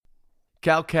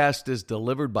CalCast is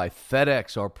delivered by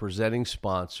FedEx, our presenting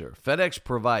sponsor. FedEx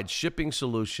provides shipping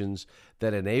solutions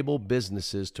that enable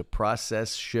businesses to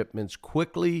process shipments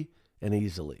quickly and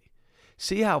easily.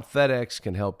 See how FedEx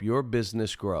can help your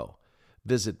business grow.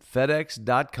 Visit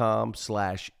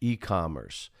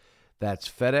fedex.com/ecommerce. That's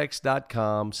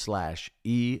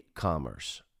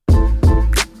fedex.com/ecommerce.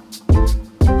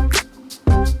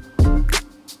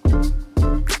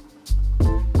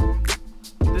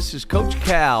 This is Coach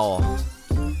Cal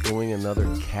doing another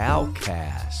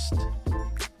CalCast.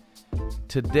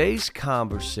 Today's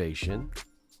conversation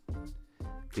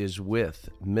is with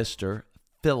Mr.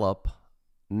 Philip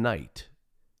Knight.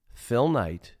 Phil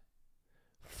Knight,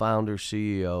 founder,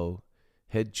 CEO,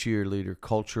 head cheerleader,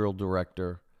 cultural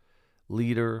director,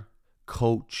 leader,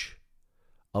 coach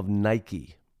of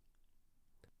Nike.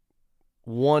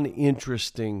 One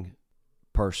interesting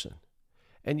person.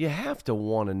 And you have to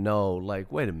want to know,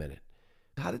 like, wait a minute,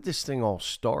 how did this thing all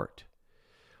start?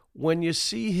 When you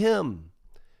see him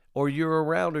or you're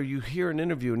around or you hear an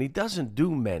interview, and he doesn't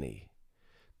do many.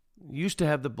 He used to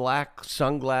have the black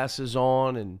sunglasses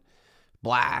on and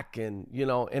black and,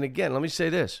 and again, let me say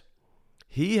this.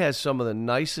 He has some of the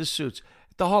nicest suits.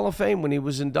 At the Hall of Fame when he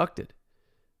was inducted.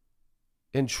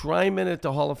 Enshrinement at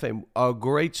the Hall of Fame, a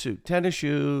great suit. Tennis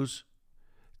shoes.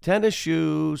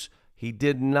 He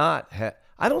did not have...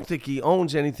 I don't think he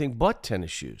owns anything but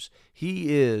tennis shoes.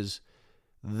 He is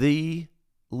the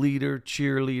leader,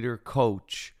 cheerleader,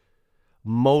 coach,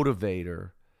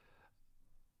 motivator.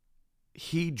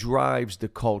 He drives the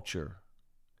culture.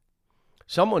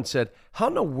 Someone said, how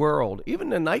in the world, even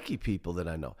the Nike people that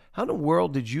I know, how in the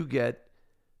world did you get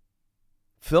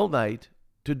Phil Knight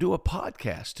to do a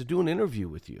podcast, to do an interview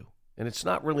with you? And it's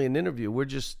not really an interview. We're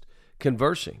just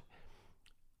conversing.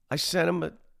 I sent him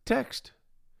a text.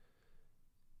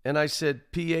 And I said,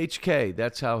 PHK.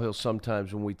 That's how he'll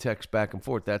sometimes, when we text back and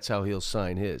forth, that's how he'll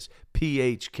sign his.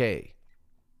 PHK.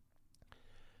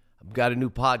 I've got a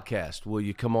new podcast. Will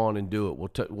you come on and do it?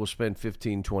 We'll spend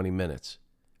 15, 20 minutes.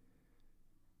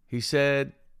 He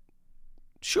said,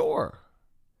 sure.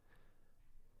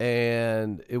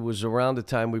 And it was around the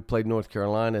time we played North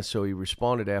Carolina, so he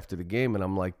responded after the game. And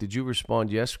I'm like, did you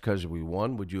respond yes because we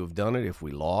won? Would you have done it if we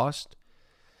lost?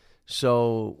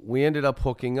 So we ended up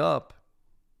hooking up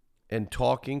and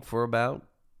talking for about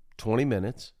 20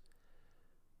 minutes.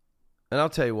 And I'll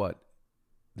tell you what,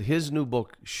 his new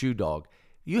book, Shoe Dog,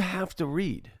 you have to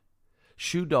read.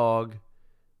 Shoe Dog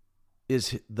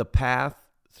is the path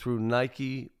through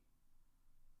Nike,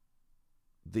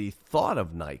 the thought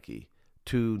of Nike,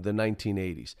 to the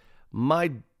 1980s.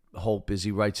 My hope is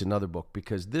he writes another book,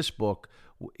 because this book,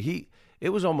 it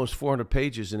was almost 400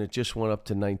 pages and it just went up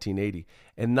to 1980.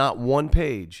 And not one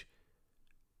page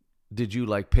did you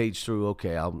page through,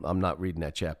 okay, I'm not reading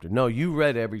that chapter. No, you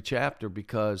read every chapter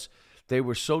because they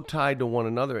were so tied to one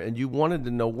another and you wanted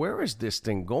to know, where is this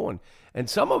thing going? And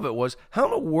some of it was, how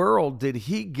in the world did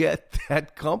he get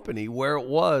that company where it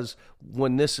was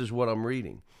when this is what I'm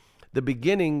reading? The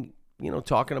beginning,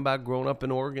 talking about growing up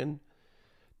in Oregon,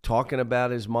 talking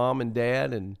about his mom and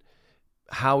dad and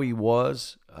how he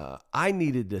was. I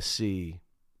needed to see,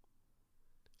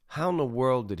 how in the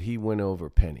world did he win over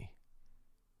Penny?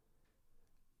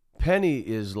 Penny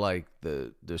is like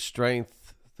the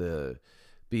strength,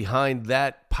 behind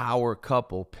that power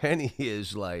couple. Penny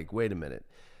is like, wait a minute,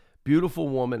 beautiful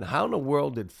woman. How in the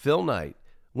world did Phil Knight,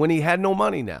 when he had no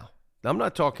money now? I'm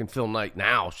not talking Phil Knight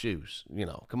now shoes,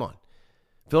 come on.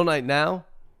 Phil Knight now?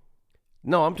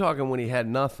 No, I'm talking when he had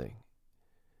nothing.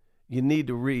 You need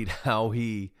to read how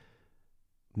he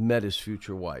met his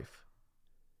future wife.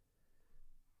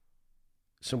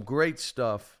 Some great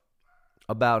stuff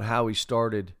about how he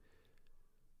started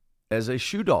as a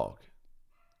shoe dog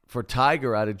for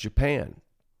Tiger out of Japan,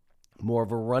 more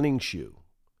of a running shoe.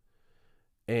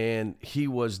 And he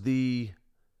was the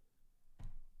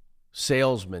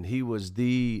salesman. He was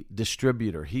the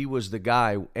distributor. He was the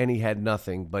guy, and he had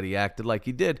nothing, but he acted like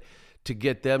he did to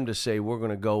get them to say, we're going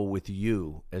to go with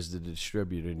you as the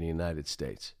distributor in the United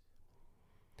States.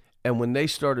 And when they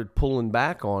started pulling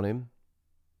back on him,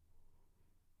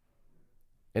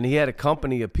 and he had a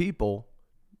company of people,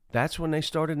 that's when they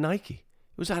started Nike.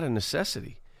 It was out of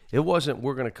necessity. It wasn't,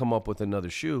 we're going to come up with another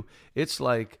shoe. It's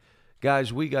like,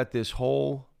 guys, we got this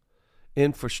whole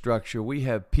infrastructure. We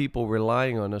have people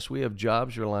relying on us. We have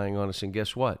jobs relying on us. And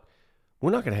guess what?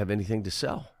 We're not going to have anything to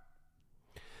sell.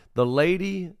 The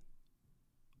lady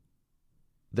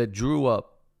that drew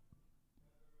up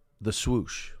the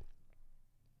swoosh,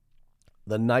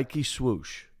 the Nike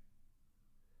swoosh,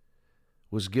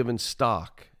 was given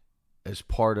stock as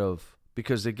part of,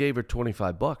 because they gave her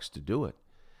 $25 to do it.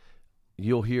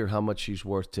 you'll hear how much she's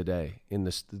worth today in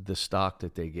the stock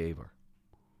that they gave her.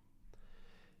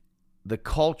 The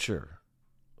culture,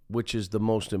 which is the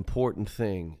most important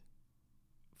thing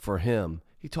for him,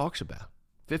 he talks about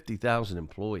 50,000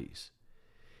 employees.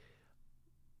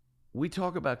 We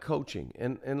talk about coaching,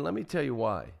 and let me tell you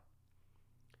why.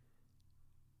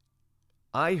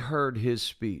 I heard his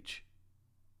speech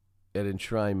at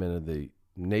enshrinement of the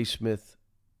Naismith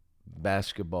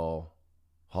Basketball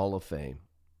Hall of Fame.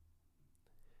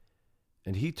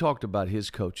 And he talked about his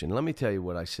coaching. Let me tell you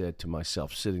what I said to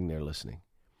myself sitting there listening.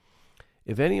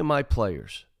 If any of my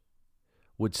players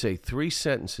would say 3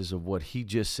 sentences of what he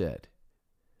just said,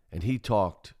 and he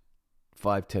talked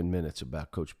 5-10 minutes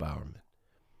about Coach Bowerman,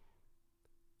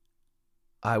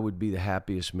 I would be the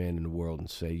happiest man in the world and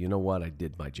say, you know what, I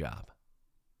did my job.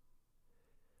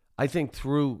 I think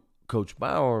through Coach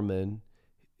Bowerman,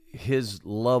 his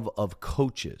love of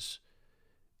coaches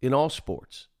in all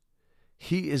sports,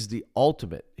 he is the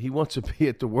ultimate. He wants to be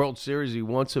at the World Series. He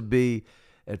wants to be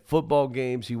at football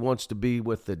games. He wants to be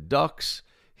with the Ducks.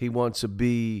 He wants to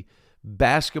be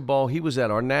basketball. He was at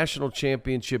our national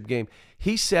championship game.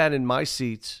 He sat in my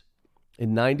seats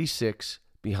in 96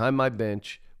 behind my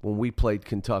bench when we played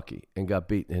Kentucky and got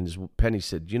beaten. And Penny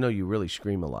said, you know, you really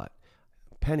scream a lot.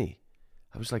 Penny,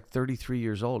 I was like 33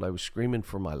 years old. I was screaming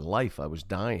for my life. I was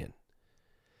dying.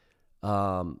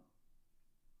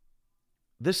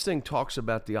 This thing talks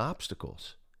about the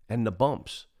obstacles and the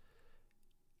bumps.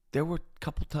 There were a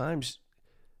couple times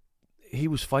he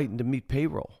was fighting to meet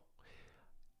payroll,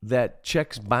 that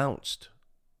checks bounced,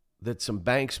 that some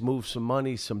banks moved some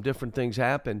money, some different things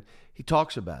happened. He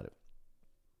talks about it.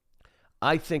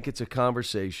 I think it's a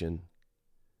conversation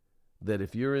that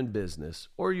if you're in business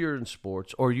or you're in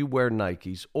sports or you wear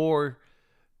Nikes or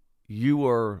you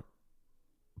are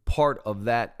part of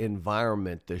that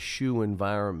environment, the shoe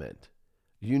environment,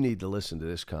 you need to listen to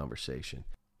this conversation.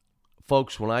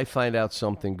 Folks, when I find out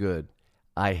something good,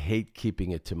 I hate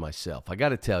keeping it to myself. I got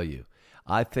to tell you,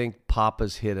 I think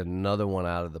Papa's hit another one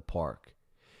out of the park.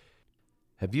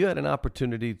 Have you had an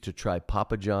opportunity to try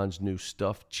Papa John's new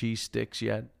stuffed cheese sticks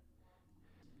yet?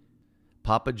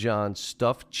 Papa John's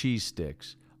stuffed cheese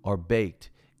sticks are baked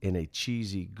in a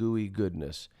cheesy, gooey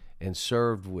goodness and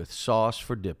served with sauce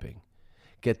for dipping.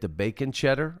 Get the bacon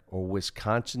cheddar or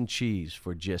Wisconsin cheese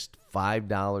for just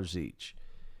 $5 each.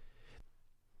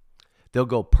 They'll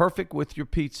go perfect with your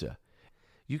pizza.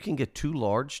 You can get 2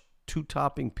 large,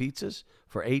 2-topping pizzas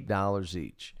for $8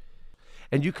 each.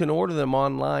 And you can order them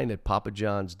online at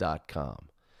papajohns.com.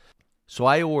 So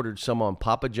I ordered some on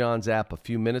Papa John's app a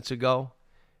few minutes ago,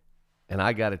 and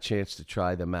I got a chance to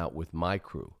try them out with my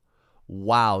crew.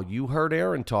 Wow, you heard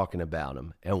Aaron talking about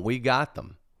them, and we got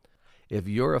them. If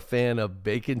you're a fan of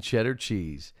bacon cheddar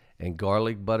cheese and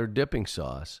garlic butter dipping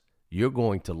sauce, you're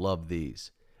going to love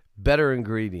these. Better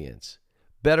ingredients,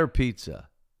 better pizza,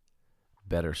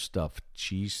 better stuffed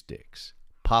cheese sticks.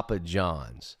 Papa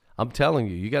John's. I'm telling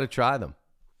you, you got to try them.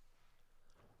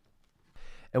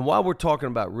 And while we're talking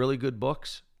about really good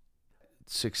books,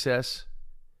 success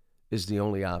is the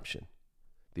only option.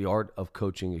 The Art of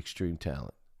Coaching Extreme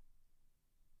Talent.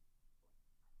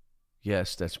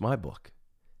 Yes, that's my book.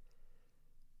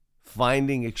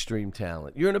 Finding extreme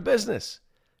talent. You're in a business.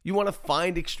 You want to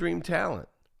find extreme talent.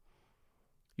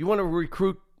 You want to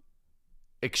recruit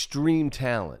extreme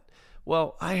talent.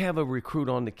 Well, I have a recruit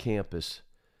on the campus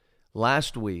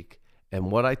last week,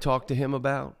 and what I talked to him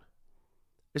about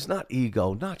is not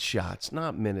ego, not shots,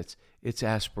 not minutes. It's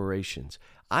aspirations.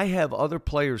 I have other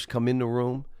players come in the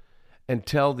room and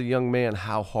tell the young man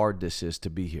how hard this is to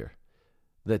be here,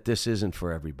 that this isn't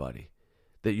for everybody,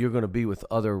 that you're going to be with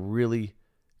other really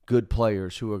good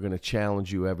players who are going to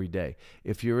challenge you every day.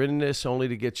 If you're in this only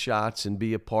to get shots and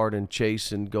be a part and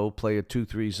chase and go play a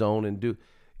 2-3 zone and do,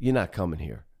 you're not coming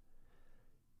here.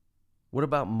 What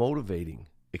about motivating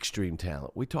extreme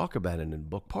talent? We talk about it in the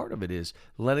book. Part of it is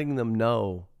letting them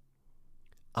know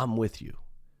I'm with you,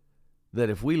 that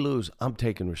if we lose, I'm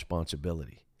taking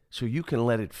responsibility. So you can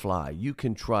let it fly. You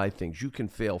can try things. You can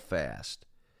fail fast.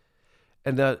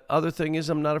 And the other thing is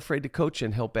I'm not afraid to coach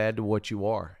and help add to what you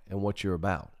are and what you're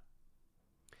about.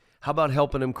 How about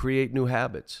helping them create new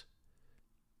habits?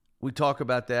 We talk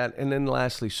about that. And then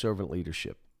lastly, servant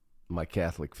leadership, my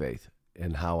Catholic faith,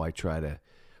 and how I try to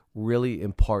really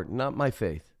impart, not my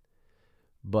faith,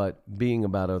 but being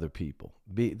about other people,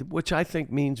 which I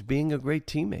think means being a great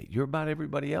teammate. You're about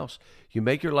everybody else. You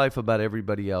make your life about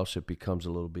everybody else, it becomes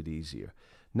a little bit easier.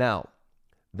 Now,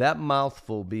 that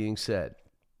mouthful being said,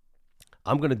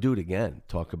 I'm going to do it again,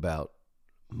 talk about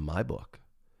my book.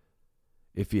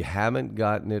 If you haven't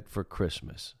gotten it for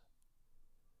Christmas,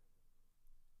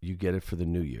 you get it for the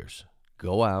New Year's.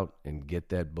 go out and get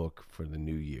that book for the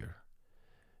new year.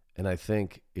 And I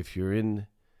think if you're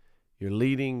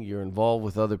leading, you're involved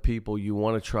with other people, you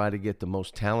want to try to get the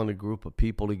most talented group of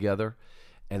people together,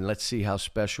 and let's see how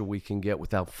special we can get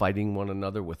without fighting one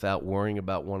another, without worrying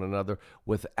about one another,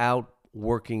 without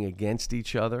working against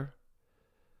each other.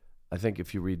 I think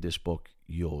if you read this book,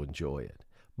 you'll enjoy it.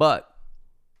 But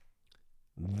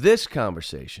this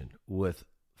conversation with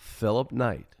Philip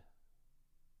Knight,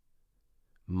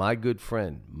 my good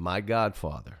friend, my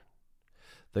godfather,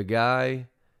 the guy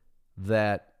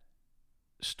that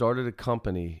started a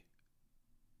company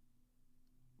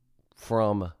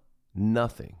from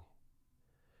nothing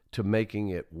to making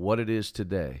it what it is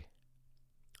today,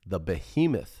 the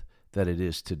behemoth that it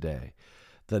is today,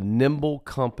 the nimble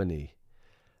company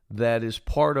that is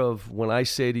part of when I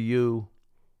say to you,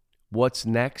 what's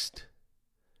next?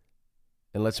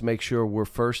 And let's make sure we're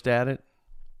first at it.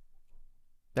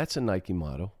 That's a Nike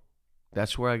motto.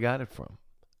 That's where I got it from.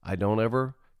 I don't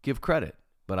ever give credit,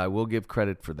 but I will give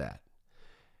credit for that.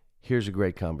 Here's a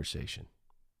great conversation.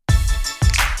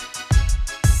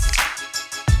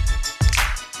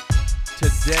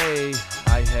 Today,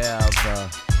 I have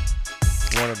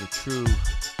one of the true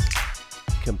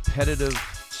competitive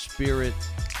spirit,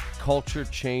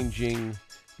 culture-changing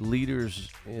leaders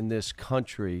in this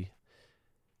country,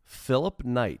 Philip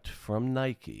Knight from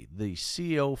Nike, the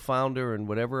CEO, founder, and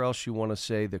whatever else you want to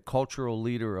say, the cultural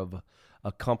leader of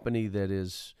a company that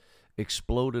is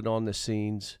exploded on the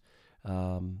scenes.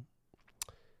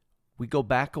 We go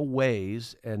back a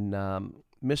ways, and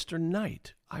Mr.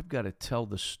 Knight, I've got to tell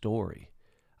the story.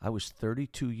 I was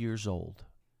 32 years old.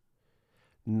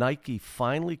 Nike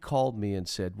finally called me and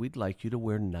said, we'd like you to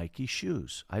wear Nike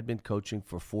shoes. I'd been coaching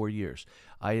for 4 years.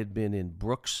 I had been in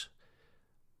Brooks.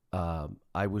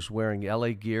 I was wearing LA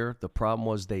gear. The problem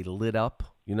was they lit up.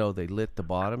 You know, they lit the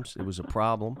bottoms. It was a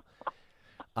problem.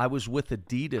 I was with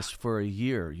Adidas for a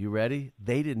year. You ready?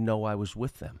 They didn't know I was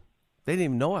with them. They didn't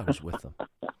even know I was with them.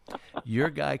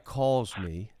 Your guy calls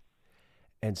me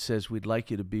and says, we'd like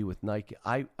you to be with Nike.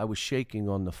 I was shaking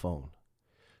on the phone.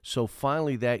 So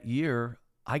finally that year,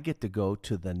 I get to go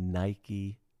to the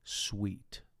Nike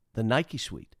Suite. The Nike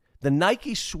Suite. The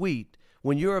Nike Suite,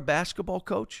 when you're a basketball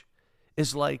coach,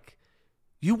 is like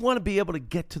you want to be able to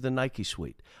get to the Nike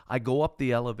Suite. I go up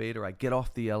the elevator. I get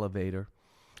off the elevator.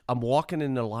 I'm walking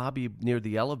in the lobby near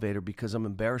the elevator because I'm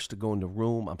embarrassed to go in the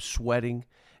room. I'm sweating.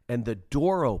 And the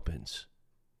door opens.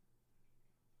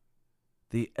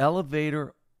 The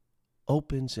elevator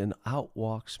opens and out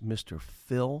walks Mr.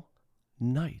 Phil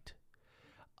Knight.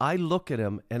 I look at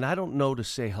him and I don't know to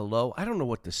say hello. I don't know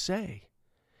what to say.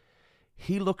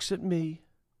 He looks at me.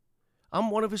 I'm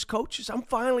one of his coaches.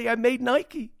 I made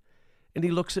Nike. And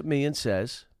he looks at me and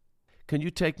says, can you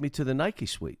take me to the Nike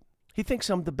Suite? He thinks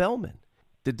I'm the bellman.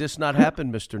 Did this not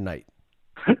happen, Mr. Knight?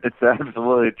 It's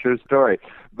absolutely a true story.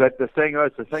 But the thing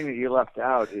that you left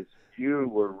out is you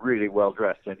were really well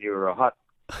dressed and you were a hot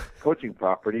coaching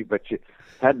property, but you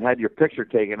hadn't had your picture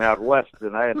taken out west,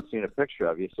 and I hadn't seen a picture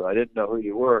of you, so I didn't know who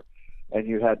you were. And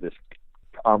you had this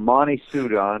Armani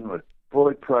suit on with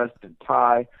fully pressed and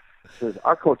tie. Says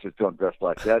our coaches don't dress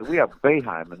like that. We have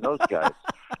Boeheim and those guys.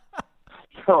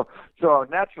 So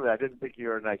naturally, I didn't think you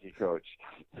were a Nike coach.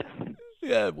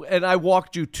 Yeah, and I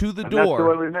walked you to the door. That's the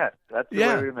way we met.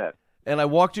 Way we met. And I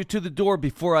walked you to the door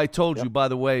before I told you, by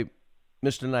the way,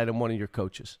 Mr. Knight, I'm one of your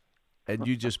coaches. And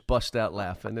you just bust out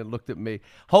laughing and looked at me.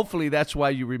 Hopefully that's why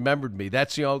you remembered me.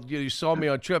 That's, you saw me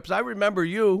on trips. I remember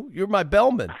you. You're my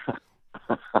bellman.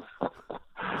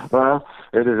 Well,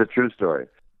 it is a true story.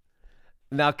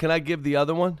 Now, can I give the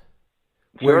other one?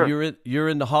 Sure. Where you're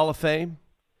in the Hall of Fame?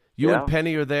 You and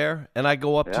Penny are there, and I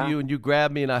go up to you, and you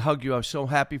grab me, and I hug you. I'm so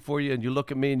happy for you, and you look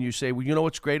at me, and you say, well, you know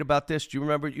what's great about this? Do you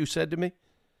remember what you said to me?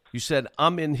 You said,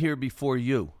 I'm in here before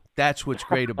you. That's what's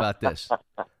great about this.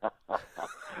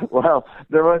 Well,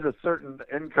 there was a certain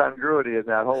incongruity in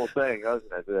that whole thing,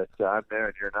 wasn't it? That I'm there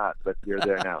and you're not, but you're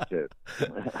there now, too.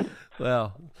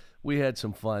 Well, we had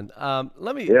some fun.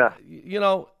 Let me,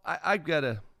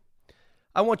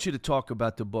 I want you to talk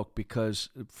about the book because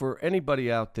for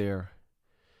anybody out there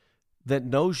that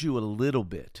knows you a little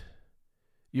bit,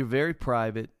 you're very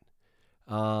private.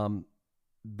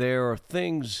 There are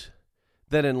things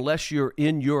that unless you're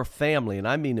in your family, and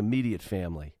I mean immediate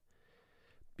family,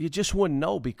 you just wouldn't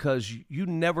know because you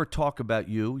never talk about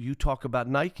you. You talk about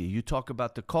Nike. You talk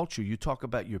about the culture. You talk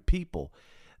about your people.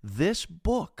 This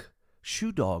book,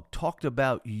 Shoe Dog, talked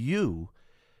about you.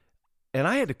 And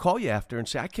I had to call you after and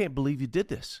say, I can't believe you did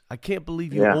this. I can't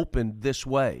believe you opened this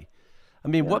way. I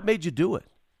mean, what made you do it?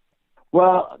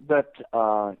 Well, that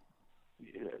I've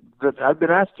been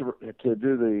asked to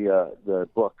do the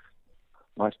book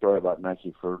my story about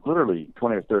Nike for literally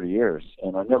 20 or 30 years,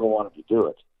 and I never wanted to do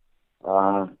it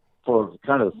for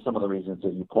kind of some of the reasons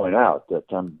that you point out, that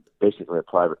I'm basically a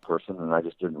private person, and I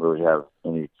just didn't really have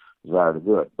any desire to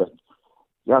do it. But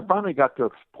yeah, I finally got to a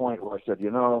point where I said,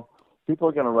 people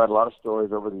are going to write a lot of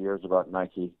stories over the years about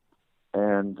Nike,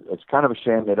 and it's kind of a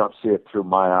shame they don't see it through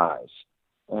my eyes.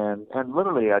 And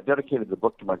literally, I dedicated the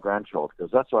book to my grandchildren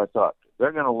because that's what I thought.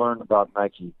 They're going to learn about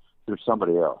Nike through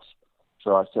somebody else.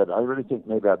 So I said, I really think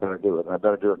maybe I better do it, and I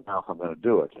better do it now if I'm going to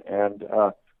do it. And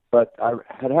but I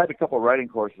had a couple of writing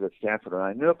courses at Stanford, and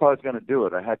I knew if I was going to do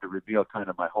it, I had to reveal kind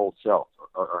of my whole self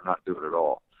or not do it at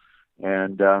all.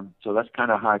 And so that's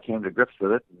kind of how I came to grips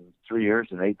with it. And 3 years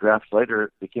and 8 drafts later,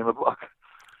 it became a book.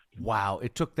 Wow,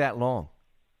 it took that long.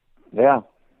 Yeah.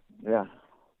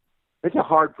 It's a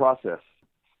hard process.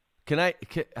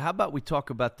 How about we talk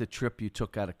about the trip you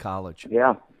took out of college?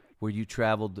 Yeah. Where you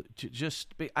traveled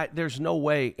there's no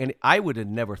way, and I would have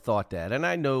never thought that. And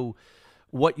I know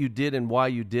what you did and why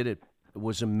you did it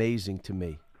was amazing to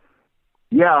me.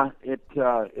 Yeah,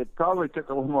 it probably took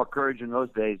a little more courage in those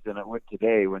days than it would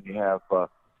today when you have,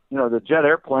 the jet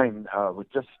airplane was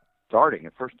just starting.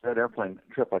 The first jet airplane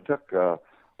trip I took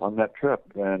on that trip,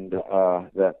 and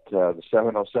the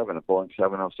 707, a Boeing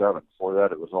 707.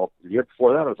 The year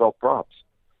before that, it was all props.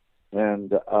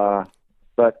 And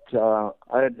but I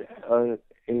had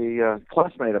a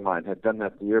classmate of mine had done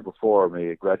that the year before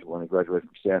me, when he graduated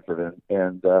from Stanford,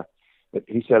 and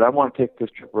he said, I want to take this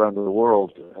trip around the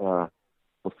world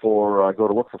before I go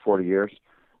to work for 40 years,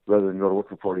 rather than go to work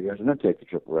for 40 years and then take the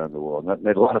trip around the world. And that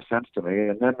made a lot of sense to me.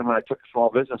 And then when I took a small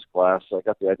business class, I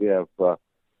got the idea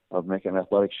of making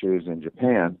athletic shoes in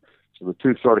Japan. So the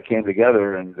two sort of came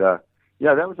together, and that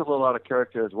was a little out of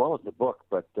character as well as the book.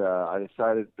 But I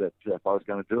decided that if I was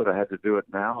going to do it, I had to do it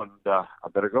now, and I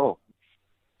better go.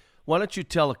 Why don't you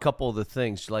tell a couple of the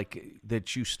things like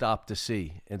that you stopped to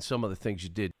see and some of the things you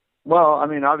did? Well, I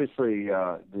mean, obviously,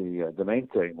 the main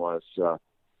thing was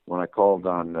when I called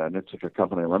on Nitziger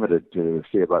Company Limited to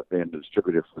see about being a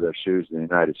distributor for their shoes in the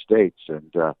United States,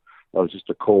 and that was just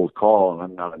a cold call, and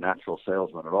I'm not a natural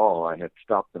salesman at all. I had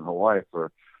stopped in Hawaii for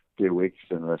a few weeks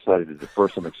and decided to defer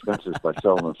some expenses by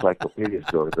selling encyclopedias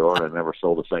door to door, and I never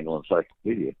sold a single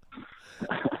encyclopedia.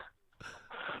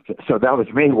 So that was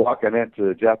me walking into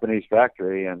the Japanese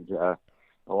factory, and I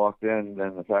walked in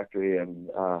the factory, and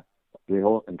the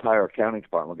whole entire accounting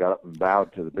department got up and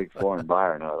bowed to the big foreign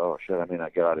buyer, and I thought, oh shit, I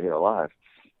get out of here alive.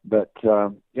 But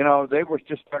they were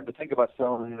just starting to think about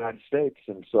selling in the United States,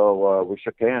 and so we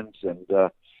shook hands, and I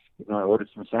ordered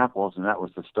some samples, and that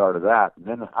was the start of that. And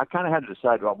then I kind of had to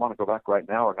decide, do I want to go back right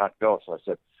now or not go? So I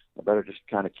said, I better just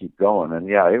kind of keep going. And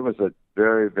yeah, it was a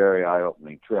very, very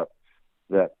eye-opening trip.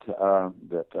 That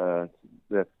I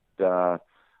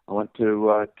went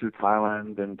to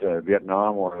Thailand and to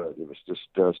Vietnam, where it was just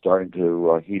starting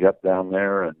to heat up down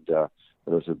there, and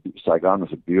Saigon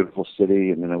was a beautiful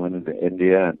city. And then I went into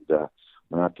India and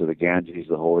went out to the Ganges,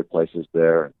 the holy places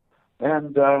there,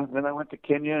 and then I went to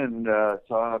Kenya and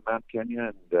saw Mount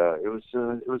Kenya, and it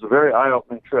was a very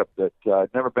eye-opening trip that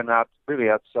I'd never been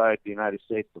outside the United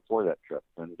States before that trip,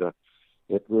 and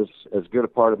it was as good a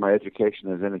part of my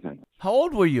education as anything. How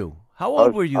old were you?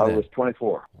 Were you then? I was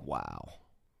 24. Wow.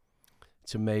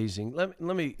 It's amazing. Let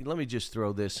me just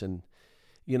throw this, and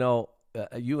you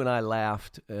and I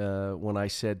laughed when I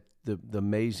said the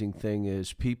amazing thing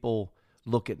is people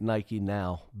look at Nike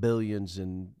now, billions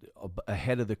and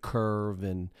ahead of the curve,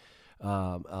 and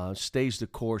stays the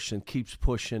course and keeps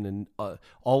pushing and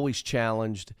always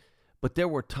challenged. But there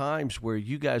were times where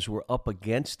you guys were up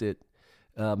against it,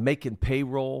 making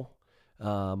payroll.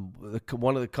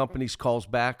 One of the companies calls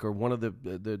back, or one of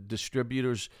the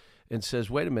distributors, and says,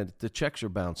 wait a minute, the checks are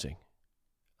bouncing.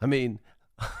 I mean,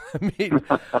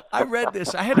 I read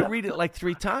this. I had to read it like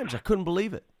 3 times. I couldn't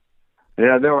believe it.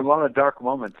 Yeah, there were a lot of dark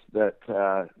moments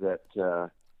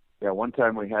one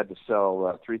time we had to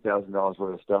sell $3,000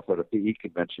 worth of stuff at a PE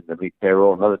convention to meet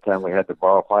payroll. Another time we had to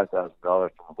borrow $5,000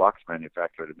 from a box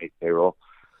manufacturer to meet payroll.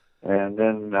 And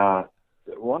then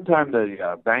one time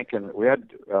the bank, and we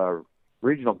had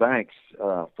regional banks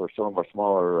for some of our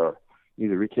smaller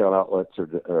either retail outlets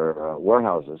or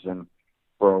warehouses, and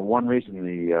for one reason,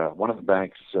 one of the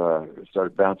banks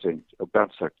started bouncing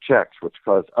our checks, which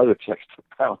caused other checks to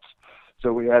bounce.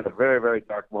 So we had a very, very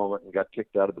dark moment and got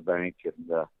kicked out of the bank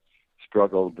and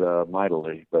struggled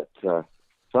mightily, but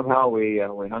somehow we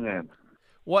hung in.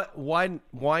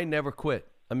 Why never quit?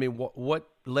 I mean, what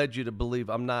led you to believe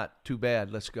I'm not too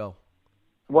bad? Let's go.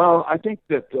 Well, I think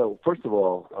that first of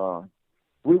all,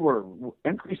 we were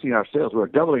increasing our sales. We were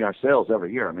doubling our sales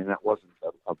every year. I mean, that wasn't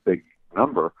a big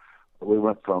number, we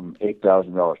went from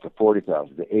 $8,000 to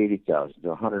 $40,000 to $80,000 to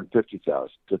 $150,000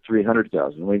 to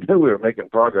 $300,000. We knew we were making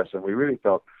progress, and we really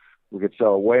felt we could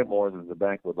sell way more than the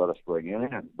bank would let us bring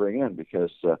in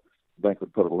because the bank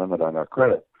would put a limit on our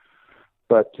credit.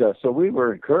 But so we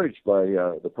were encouraged by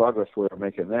the progress we were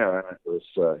making there, and it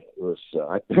was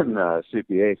I've been a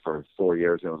CPA for 4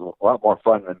 years, and it was a lot more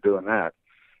fun than doing that.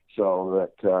 So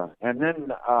that and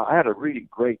then I had a really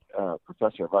great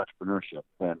professor of entrepreneurship,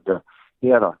 and he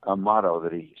had a motto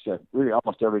that he said really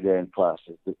almost every day in class: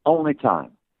 is the only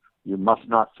time you must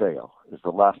not fail is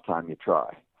the last time you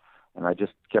try. And I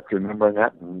just kept remembering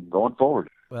that and going forward.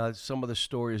 Well, some of the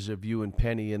stories of you and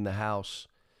Penny in the house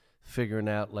figuring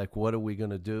out, like, what are we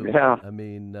going to do? Yeah. I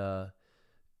mean,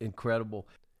 incredible.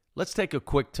 Let's take a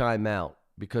quick time out,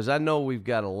 because I know we've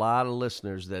got a lot of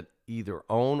listeners that either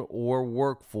own or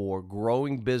work for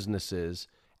growing businesses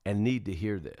and need to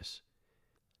hear this.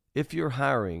 If you're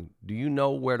hiring, do you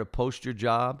know where to post your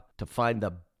job to find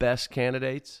the best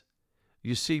candidates?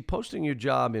 You see, posting your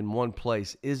job in one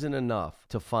place isn't enough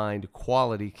to find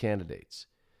quality candidates.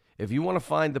 If you want to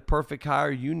find the perfect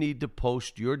hire, you need to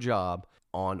post your job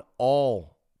on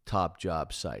all top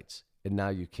job sites, and now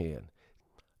you can.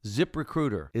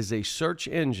 ZipRecruiter is a search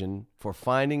engine for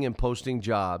finding and posting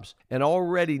jobs, and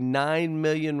already 9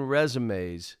 million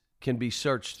resumes can be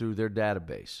searched through their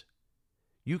database.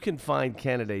 You can find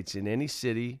candidates in any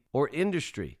city or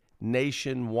industry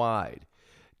nationwide.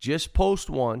 Just post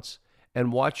once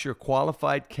and watch your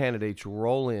qualified candidates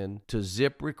roll in to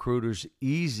ZipRecruiter's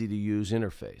easy-to-use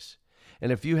interface.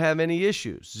 And if you have any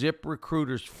issues,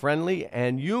 ZipRecruiter's friendly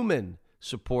and human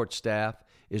support staff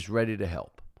is ready to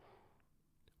help.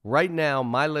 Right now,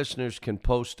 my listeners can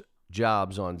post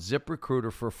jobs on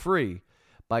ZipRecruiter for free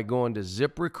by going to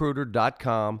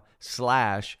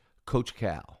ZipRecruiter.com/Coach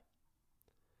Cal.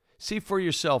 See for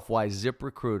yourself why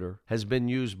ZipRecruiter has been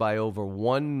used by over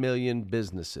 1 million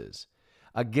businesses.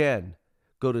 Again,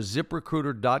 go to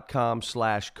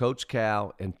ZipRecruiter.com/Coach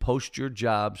Cal and post your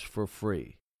jobs for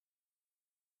free.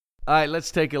 All right, let's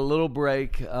take a little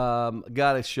break. Got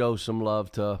to show some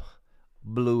love to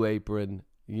Blue Apron.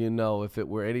 You know, if it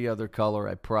were any other color,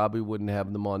 I probably wouldn't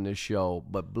have them on this show.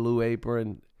 But Blue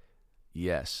Apron,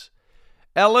 yes.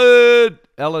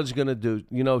 Ellen's going to do,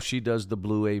 you know, she does the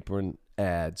Blue Apron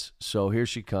ads. So here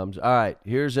she comes. All right,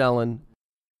 here's Ellen.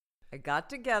 I got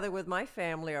together with my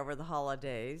family over the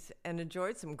holidays and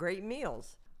enjoyed some great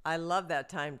meals. I love that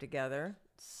time together.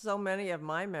 So many of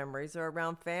my memories are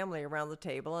around family around the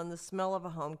table and the smell of a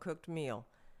home-cooked meal.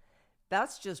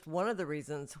 That's just one of the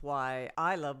reasons why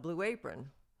I love Blue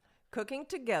Apron. Cooking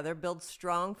together builds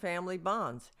strong family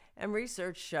bonds, and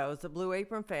research shows that Blue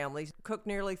Apron families cook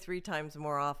nearly 3 times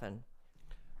more often.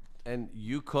 And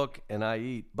you cook and I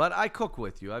eat, but I cook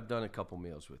with you. I've done a couple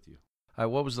meals with you. All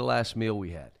right, what was the last meal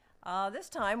we had? This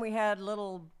time we had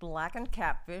little blackened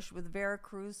catfish with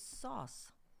Veracruz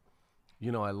sauce.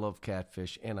 You know, I love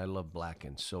catfish and I love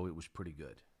blackened, so it was pretty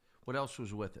good. What else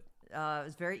was with it? It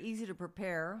was very easy to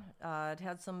prepare. It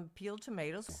had some peeled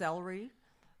tomatoes, celery.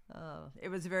 It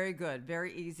was very good,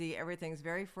 very easy. Everything's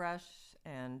very fresh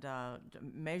and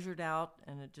measured out,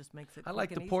 and it just makes it I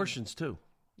like the portions, too.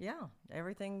 Yeah,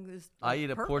 everything is I eat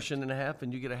perfect. A portion and a half,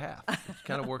 and you get a half. It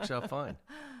kind of works out fine.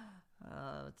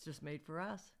 It's just made for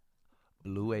us.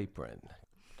 Blue Apron.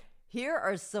 Here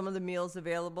are some of the meals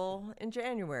available in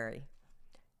January.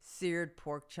 Seared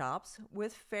pork chops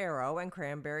with farro and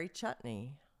cranberry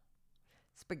chutney.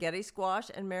 Spaghetti squash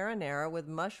and marinara with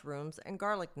mushrooms and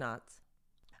garlic knots.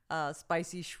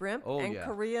 Spicy shrimp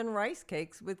Korean rice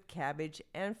cakes with cabbage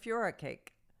and fura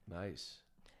cake. Nice.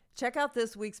 Check out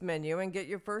this week's menu and get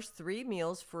your first 3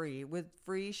 meals free with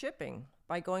free shipping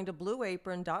by going to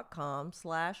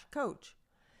blueapron.com/coach.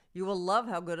 You will love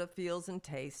how good it feels and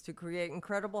tastes to create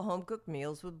incredible home-cooked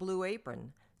meals with Blue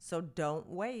Apron. So don't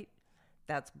wait.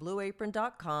 That's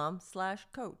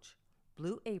blueapron.com/coach.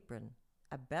 Blue Apron,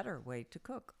 a better way to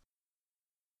cook.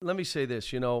 Let me say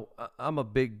this, you know, my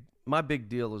big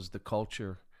deal is the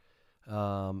culture.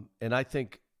 And I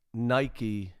think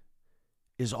Nike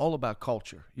is all about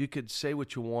culture. You could say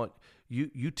what you want.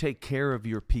 You take care of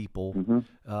your people,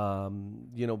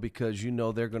 you know, because you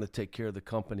know they're going to take care of the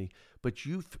company. But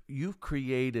you've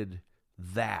created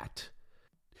that.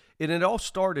 And it all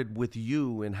started with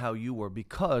you and how you were,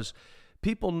 because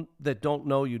people that don't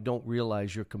know you don't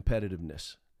realize your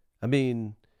competitiveness. I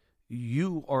mean,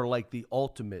 you are like the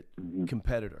ultimate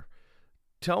competitor.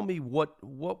 Tell me what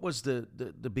was the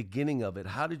beginning of it?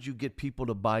 How did you get people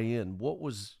to buy in? What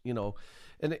was, you know,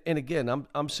 and again,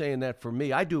 I'm saying that for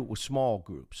me, I do it with small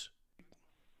groups.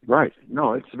 Right.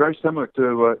 No, it's very similar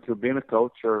to being a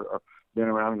coach or being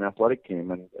around an athletic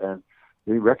team. And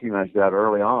we recognized that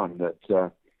early on,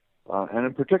 that and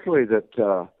in particularly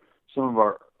that some of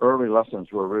our early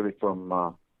lessons were really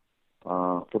from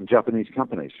Japanese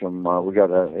companies. We got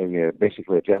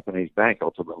basically a Japanese bank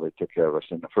ultimately took care of us,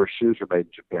 and the first shoes were made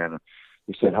in Japan. And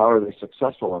we said, how are they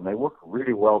successful? And they work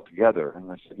really well together.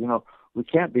 And I said, we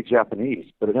can't be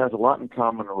Japanese, but it has a lot in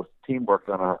common with teamwork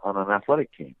on an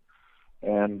athletic team.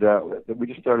 And we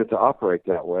just started to operate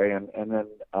that way. And then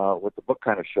what the book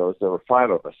kind of shows, there were 5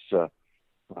 of us,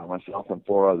 myself and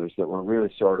 4 others, that were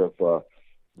really sort of,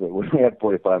 when we had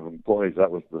 45 employees, that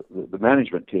was the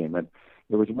management team. And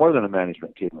it was more than a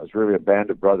management team. It was really a band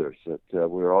of brothers that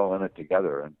we were all in it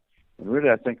together. And really,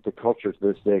 I think the culture to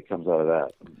this day comes out of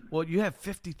that. Well, you have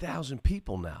 50,000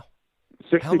 people now.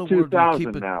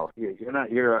 62,000 now.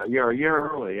 You're a year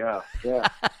early. Yeah.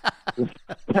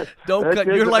 Don't cut.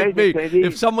 You're like me. Amazing.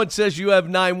 If someone says you have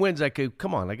 9 wins, I go,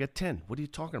 come on, I got 10. What are you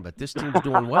talking about? This team's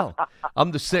doing well. I'm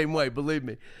the same way, believe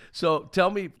me. So tell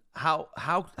me, how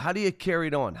do you carry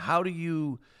it on? How do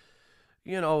you?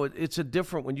 It's a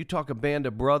different when you talk a band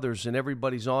of brothers and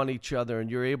everybody's on each other and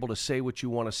you're able to say what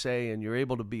you want to say and you're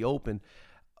able to be open.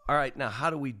 All right, now how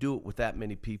do we do it with that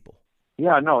many people?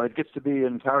 Yeah, no, it gets to be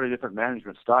an entirely different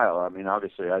management style. I mean,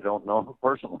 obviously, I don't know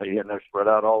personally, and they're spread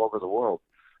out all over the world.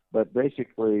 But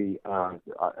basically,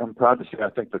 I'm proud to say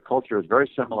I think the culture is very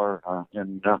similar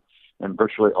in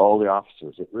virtually all the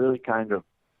offices. It really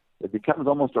it becomes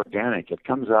almost organic. It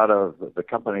comes out of the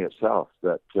company itself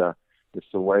that it's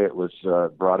the way it was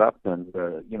brought up, and it's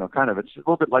a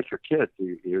little bit like your kids.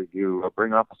 You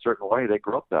bring them up a certain way, they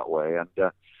grow up that way,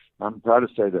 and I'm proud to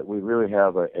say that we really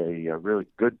have a really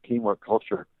good teamwork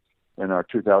culture in our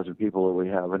 2,000 people that we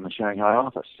have in the Shanghai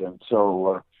office, and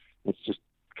so it's just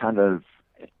kind of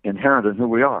inherent in who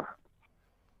we are.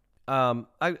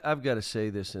 I've got to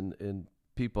say this, and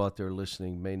people out there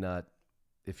listening may not.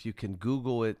 If you can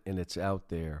Google it and it's out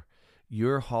there,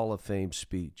 your Hall of Fame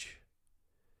speech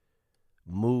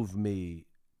moved me,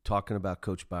 talking about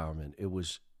Coach Bowerman. It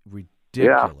was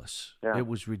ridiculous. Yeah. It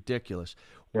was ridiculous.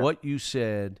 Yeah. What you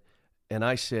said, and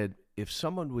I said, if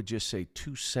someone would just say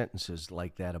 2 sentences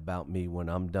like that about me when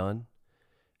I'm done,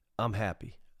 I'm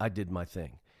happy. I did my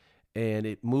thing. And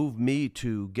it moved me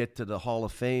to get to the Hall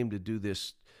of Fame, to do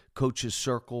this coaches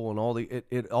circle and all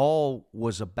it all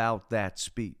was about that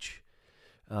speech.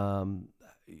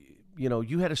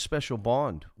 You had a special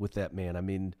bond with that man. I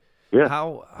mean, yeah,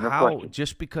 how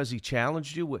just because he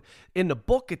challenged you in the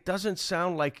book, it doesn't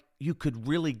sound like you could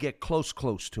really get close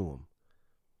to him.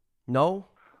 No?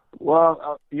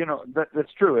 Well,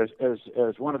 that's true. As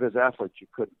one of his athletes, you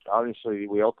couldn't. Obviously,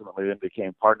 we ultimately then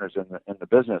became partners in the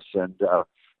business, and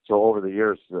so over the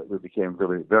years we became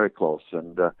really very close.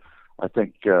 And I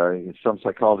think some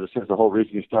psychologists says the whole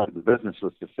reason you started the business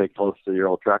was to stay close to your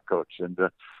old track coach, and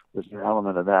there's an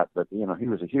element of that. But he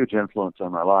was a huge influence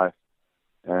on my life,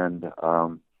 and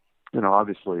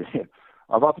obviously.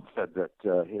 I've often said that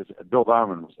Bill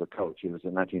Bowerman was the coach. He was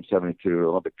the 1972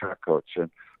 Olympic track coach, and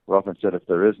we often said if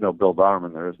there is no Bill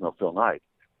Bowerman, there is no Phil Knight,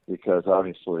 because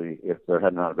obviously if there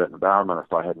had not been Bowerman,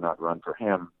 if I had not run for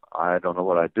him, I don't know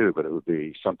what I'd do, but it would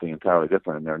be something entirely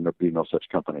different, and there would be no such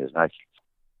company as Nike.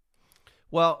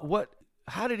 Well,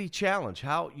 how did he challenge?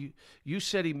 How you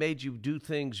said he made you do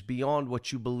things beyond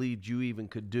what you believed you even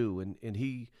could do, and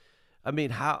he, I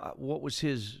mean, what was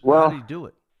his? Well, how did he do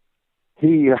it?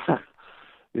 He.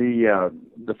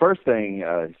 The first thing,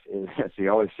 as he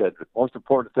always said, the most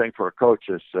important thing for a coach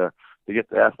is to get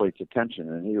the athlete's attention,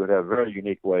 and he would have very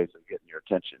unique ways of getting your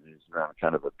attention. He was around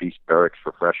kind of a beast barracks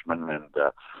for freshmen,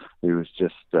 and he was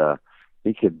just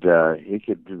he could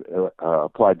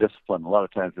apply discipline a lot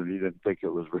of times when he didn't think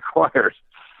it was required,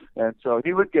 and so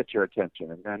he would get your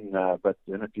attention. And then, but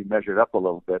then if you measured up a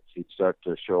little bit, he'd start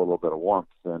to show a little bit of warmth,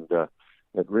 and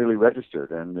it really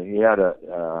registered. And he had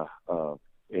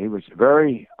he was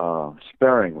very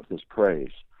sparing with his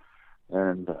praise,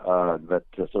 and so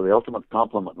the ultimate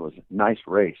compliment was nice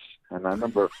race. And I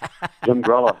remember Jim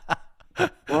Grella.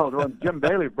 Well, when Jim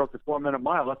Bailey broke the 4-minute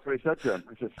mile, that's what he said to him.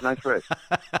 He said, "Nice race."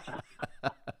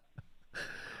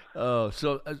 Oh,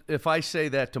 so if I say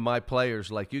that to my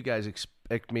players, like you guys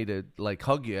expect me to like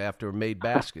hug you after a made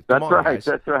basket? That's Come on, right. guys.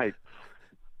 That's right.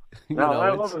 No,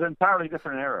 it was an entirely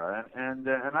different era, and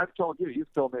I've told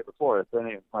you've told me before, if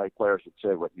any of my players would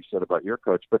say what you said about your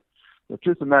coach, but the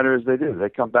truth of the matter is they do. They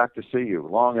come back to see you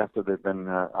long after they've been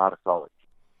out of college.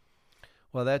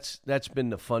 Well, that's been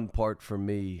the fun part for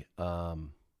me.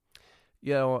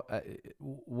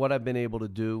 What I've been able to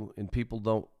do, and people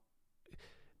don't.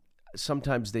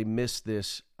 Sometimes they miss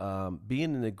this.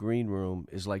 Being in the green room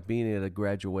is like being at a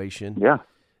graduation. Yeah.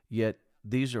 Yet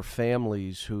these are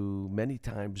families who many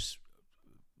times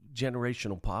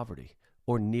generational poverty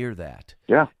or near that.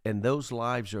 Yeah. And those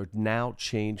lives are now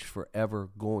changed forever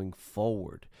going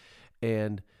forward.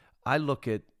 And I look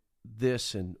at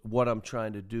this and what I'm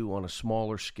trying to do on a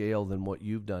smaller scale than what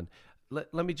you've done.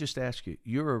 Let me just ask you,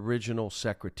 your original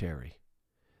secretary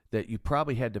that you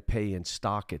probably had to pay in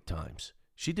stock at times,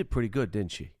 she did pretty good,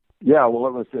 didn't she? Yeah, well,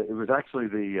 it was actually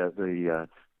the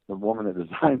woman that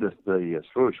designed the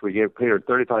swoosh. We paid her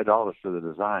 $35 for the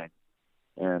design,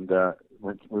 and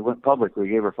when we went public, we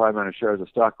gave her 500 shares of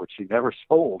stock, which she never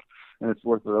sold, and it's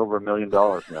worth over $1 million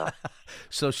now.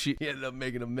 So she ended up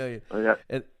making $1 million. Oh,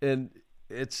 yeah. And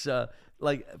it's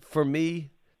like, for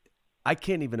me, I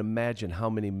can't even imagine how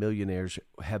many millionaires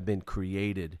have been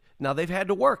created. Now, they've had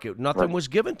to work it. Nothing Right. was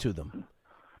given to them.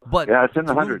 But Yeah, it's in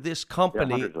the through hundreds. this Yeah,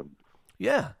 company, hundreds of them.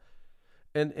 yeah.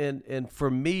 And for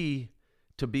me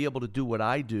to be able to do what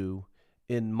I do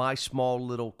in my small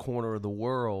little corner of the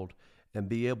world and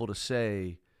be able to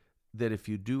say that if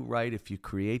you do right, if you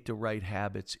create the right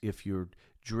habits, if you're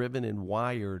driven and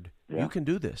wired, Yeah. you can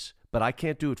do this. But I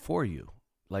can't do it for you.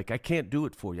 Like, I can't do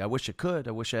it for you. I wish I could.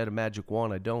 I wish I had a magic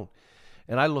wand. I don't.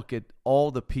 And I look at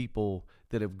all the people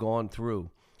that have gone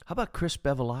through. How about Chris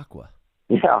Bevilacqua?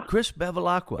 Yeah. Chris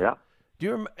Bevilacqua. Yeah. Do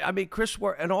you remember? I mean,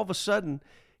 and all of a sudden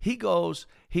he goes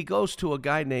to a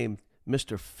guy named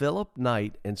Mr. Philip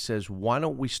Knight and says, "Why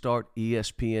don't we start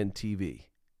ESPN TV?"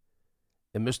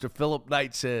 And Mr. Philip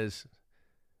Knight says,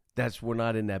 we're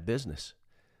not in that business.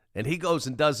 And he goes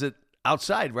and does it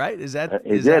outside, right? Is that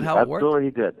how it worked? Absolutely,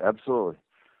 he did. Absolutely.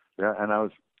 Yeah, and I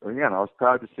was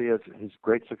proud to see his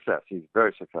great success. He's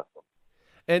very successful.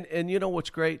 And you know what's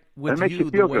great with it makes you,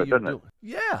 you feel the way good, you're doesn't doing.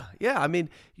 Yeah. I mean,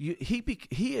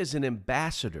 he is an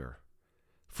ambassador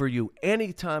for you.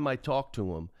 Anytime I talk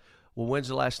to him, well, when's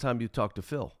the last time you talked to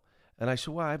Phil? And I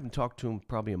said, well, I haven't talked to him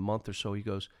probably a month or so. He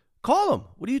goes, call him.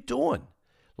 What are you doing?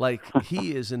 Like,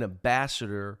 he is an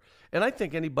ambassador. And I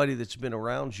think anybody that's been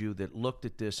around you that looked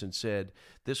at this and said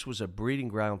this was a breeding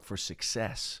ground for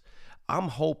success, I'm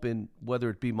hoping, whether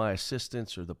it be my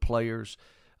assistants or the players,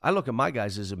 I look at my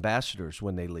guys as ambassadors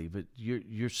when they leave.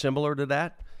 You're similar to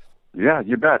that? Yeah,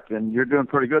 you bet. And you're doing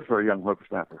pretty good for a young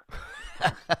whippersnapper.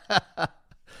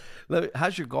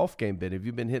 How's your golf game been? Have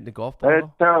you been hitting the golf ball? It's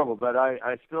terrible, but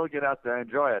I still get out there. I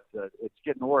enjoy it. It's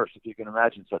getting worse, if you can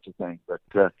imagine such a thing. But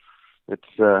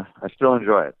I still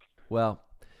enjoy it. Well,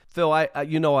 Phil, I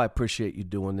appreciate you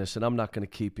doing this, and I'm not going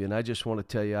to keep you. And I just want to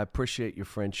tell you, I appreciate your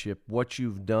friendship, what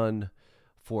you've done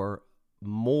for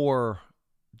more,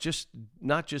 just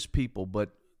not just people,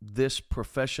 but this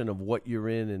profession of what you're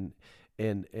in,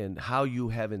 and how you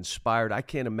have inspired. I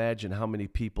can't imagine how many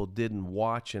people didn't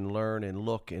watch and learn and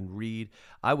look and read.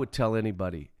 I would tell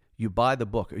anybody, you buy the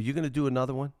book. Are you going to do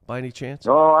another one by any chance?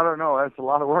 Oh, I don't know. That's a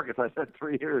lot of work. As I said,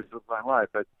 3 years of my life,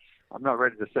 but I'm not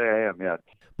ready to say I am yet.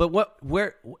 But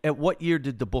at what year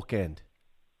did the book end?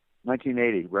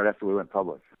 1980, right after we went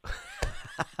public.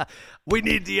 We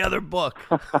need the other book.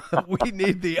 We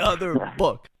need the other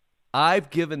book. I've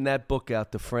given that book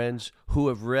out to friends who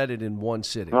have read it in one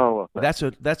sitting. Oh, that's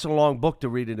a long book to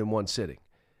read it in one sitting.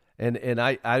 And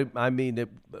I mean,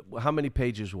 how many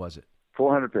pages was it?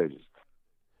 400 pages.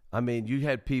 I mean, you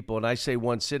had people, and I say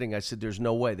one sitting. I said, there's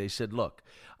no way. They said, look,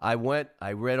 I went,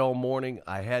 I read all morning,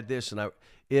 I had this, and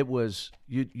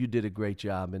you did a great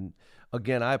job. And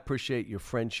again, I appreciate your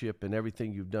friendship and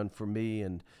everything you've done for me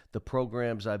and the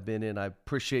programs I've been in. I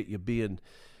appreciate you being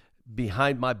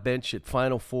behind my bench at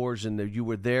Final Fours, and you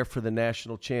were there for the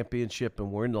national championship,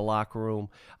 and we're in the locker room.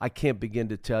 I can't begin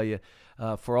to tell you.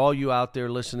 For all you out there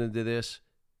listening to this,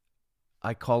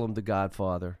 I call him the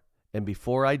Godfather. And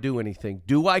before I do anything,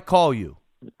 do I call you?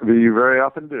 You very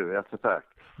often do. That's a fact.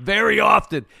 Very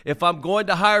often. If I'm going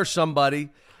to hire somebody,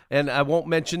 and I won't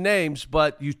mention names,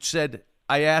 but you said,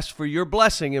 I asked for your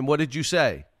blessing, and what did you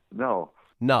say? No.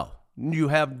 No. You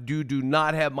do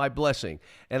not have my blessing,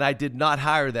 and I did not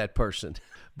hire that person.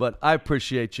 But I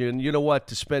appreciate you, and you know what?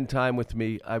 To spend time with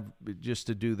me, just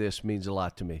to do this means a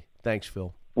lot to me. Thanks,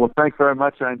 Phil. Well, thanks very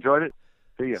much. I enjoyed it.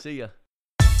 See ya. See ya.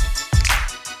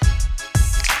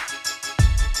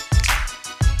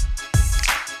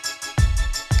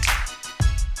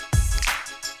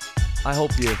 I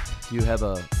hope you have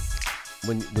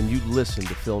when you listen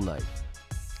to Phil Knight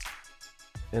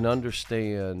and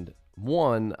understand,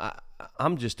 one,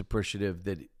 I'm just appreciative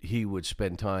that he would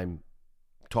spend time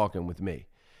talking with me.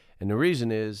 And the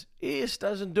reason is, he just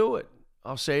doesn't do it.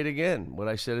 I'll say it again, what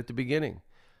I said at the beginning.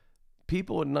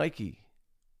 People at Nike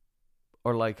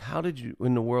are like, how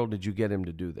in the world did you get him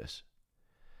to do this?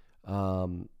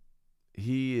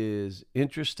 He is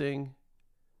interesting.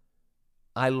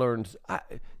 I learned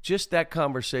just that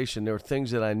conversation. There are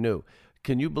things that I knew.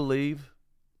 Can you believe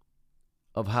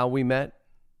of how we met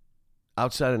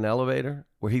outside an elevator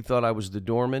where he thought I was the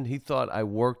doorman. He thought I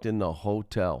worked in the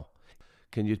hotel.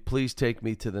 Can you please take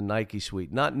me to the Nike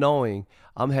suite? Not knowing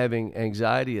I'm having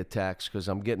anxiety attacks because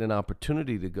I'm getting an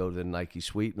opportunity to go to the Nike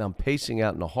suite, and I'm pacing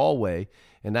out in the hallway,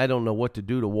 and I don't know what to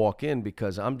do to walk in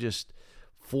because I'm just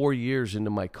 4 years into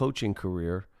my coaching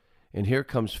career, and here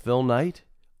comes Phil Knight.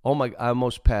 Oh my, I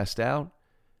almost passed out.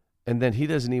 And then he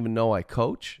doesn't even know I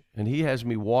coach, and he has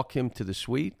me walk him to the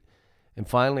suite. And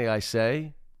finally I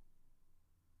say,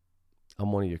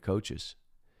 I'm one of your coaches.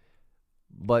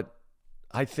 But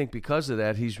I think because of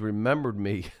that, he's remembered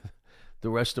me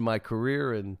the rest of my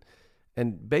career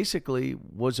and basically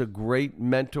was a great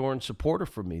mentor and supporter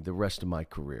for me the rest of my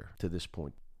career to this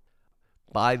point.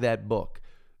 Buy that book.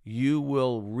 You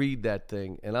will read that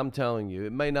thing, and I'm telling you,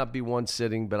 it may not be one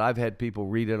sitting, but I've had people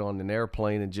read it on an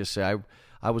airplane and just say,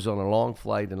 I was on a long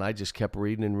flight, and I just kept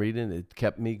reading and reading. It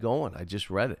kept me going. I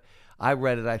just read it. I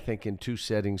read it, I think, in 2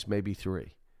 settings, maybe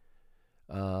 3.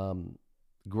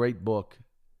 Great book,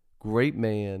 great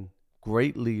man,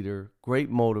 great leader,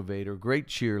 great motivator, great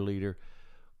cheerleader,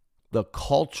 the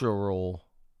cultural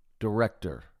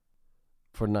director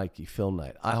for Nike, Phil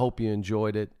Knight. I hope you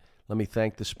enjoyed it. Let me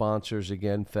thank the sponsors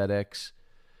again, FedEx,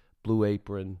 Blue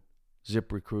Apron,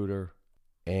 ZipRecruiter,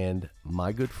 and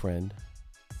my good friend,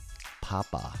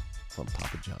 Papa from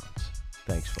Papa John's.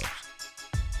 Thanks, folks.